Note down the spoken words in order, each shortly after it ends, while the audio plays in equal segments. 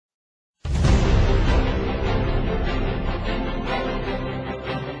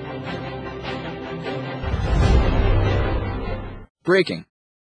breaking.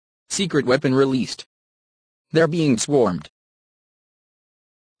 Secret weapon released. They're being swarmed.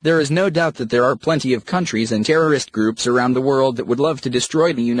 There is no doubt that there are plenty of countries and terrorist groups around the world that would love to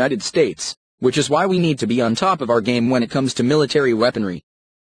destroy the United States, which is why we need to be on top of our game when it comes to military weaponry.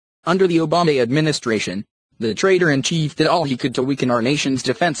 Under the Obama administration, the traitor-in-chief did all he could to weaken our nation's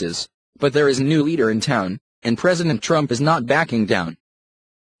defenses, but there is a new leader in town, and President Trump is not backing down.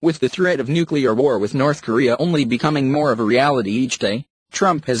 With the threat of nuclear war with North Korea only becoming more of a reality each day,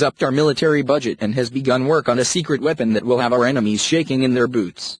 Trump has upped our military budget and has begun work on a secret weapon that will have our enemies shaking in their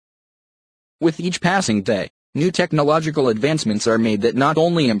boots. With each passing day, new technological advancements are made that not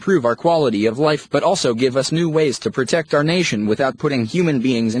only improve our quality of life but also give us new ways to protect our nation without putting human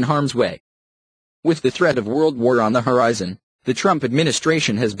beings in harm's way. With the threat of World War on the horizon, the Trump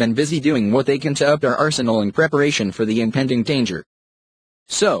administration has been busy doing what they can to up their arsenal in preparation for the impending danger.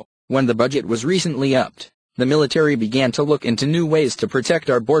 So, when the budget was recently upped, the military began to look into new ways to protect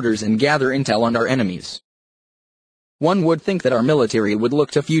our borders and gather intel on our enemies. One would think that our military would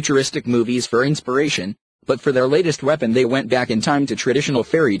look to futuristic movies for inspiration, but for their latest weapon they went back in time to traditional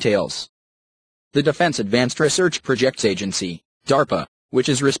fairy tales. The Defense Advanced Research Projects Agency, DARPA, which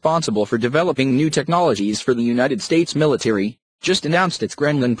is responsible for developing new technologies for the United States military, just announced its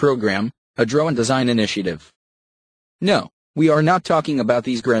Gremlin program, a drone design initiative. No, we are not talking about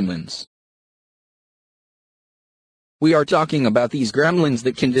these gremlins. We are talking about these gremlins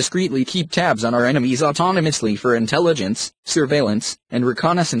that can discreetly keep tabs on our enemies autonomously for intelligence, surveillance, and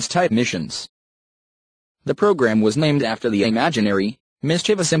reconnaissance-type missions. The program was named after the imaginary,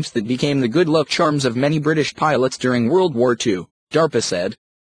 mischievous imps that became the good luck charms of many British pilots during World War II, DARPA said.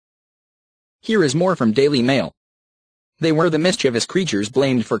 Here is more from Daily Mail. They were the mischievous creatures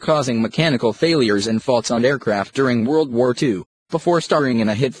blamed for causing mechanical failures and faults on aircraft during World War II, before starring in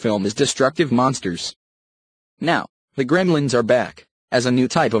a hit film as destructive monsters. Now, the gremlins are back, as a new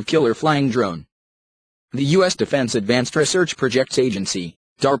type of killer flying drone. The U.S. Defense Advanced Research Projects Agency,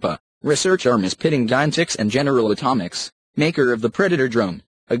 DARPA, research arm is pitting Dynetics and General Atomics, maker of the Predator drone,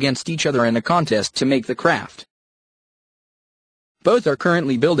 against each other in a contest to make the craft. Both are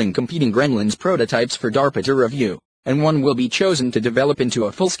currently building competing gremlins prototypes for DARPA to review, and one will be chosen to develop into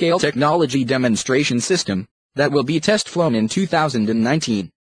a full-scale technology demonstration system that will be test-flown in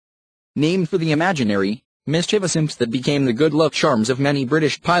 2019. Named for the imaginary, mischievous imps that became the good luck charms of many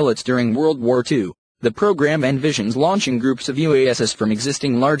British pilots during World War II, the program envisions launching groups of UASs from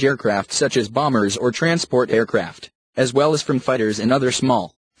existing large aircraft such as bombers or transport aircraft, as well as from fighters and other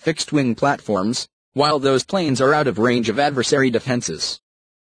small, fixed-wing platforms, while those planes are out of range of adversary defenses.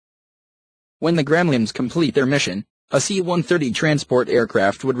 When the gremlins complete their mission, a C-130 transport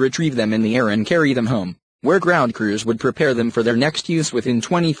aircraft would retrieve them in the air and carry them home, where ground crews would prepare them for their next use within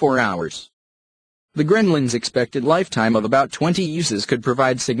 24 hours. The gremlins' expected lifetime of about 20 uses could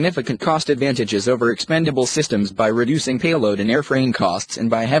provide significant cost advantages over expendable systems by reducing payload and airframe costs and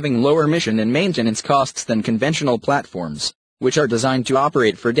by having lower mission and maintenance costs than conventional platforms, which are designed to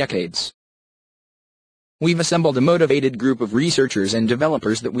operate for decades. We've assembled a motivated group of researchers and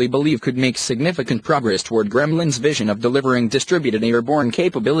developers that we believe could make significant progress toward Gremlin's vision of delivering distributed airborne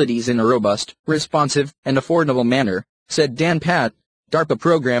capabilities in a robust, responsive, and affordable manner, said Dan Patt, DARPA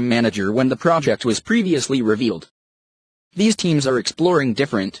program manager when the project was previously revealed. These teams are exploring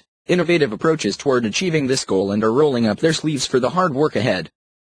different, innovative approaches toward achieving this goal and are rolling up their sleeves for the hard work ahead.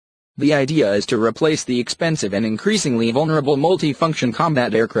 The idea is to replace the expensive and increasingly vulnerable multi-function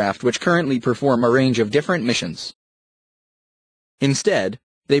combat aircraft which currently perform a range of different missions. Instead,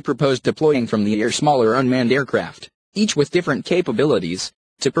 they propose deploying from the air smaller unmanned aircraft, each with different capabilities,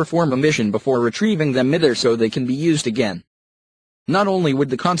 to perform a mission before retrieving them midair so they can be used again. Not only would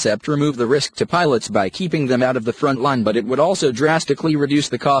the concept remove the risk to pilots by keeping them out of the front line, but it would also drastically reduce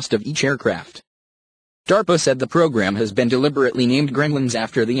the cost of each aircraft. DARPA said the program has been deliberately named Gremlins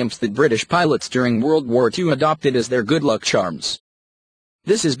after the imps that British pilots during World War II adopted as their good luck charms.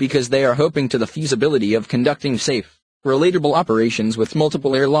 This is because they are hoping to the feasibility of conducting safe, relatable operations with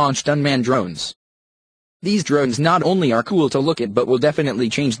multiple air-launched unmanned drones. These drones not only are cool to look at but will definitely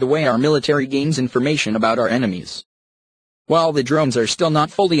change the way our military gains information about our enemies. While the drones are still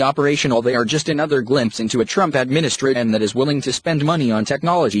not fully operational, they are just another glimpse into a Trump administration that is willing to spend money on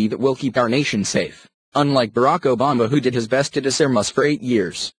technology that will keep our nation safe, unlike Barack Obama, who did his best to disarm us for 8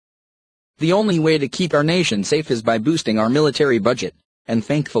 years. The only way to keep our nation safe is by boosting our military budget, and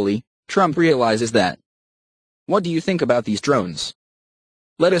thankfully, Trump realizes that. What do you think about these drones?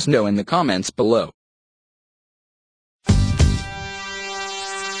 Let us know in the comments below.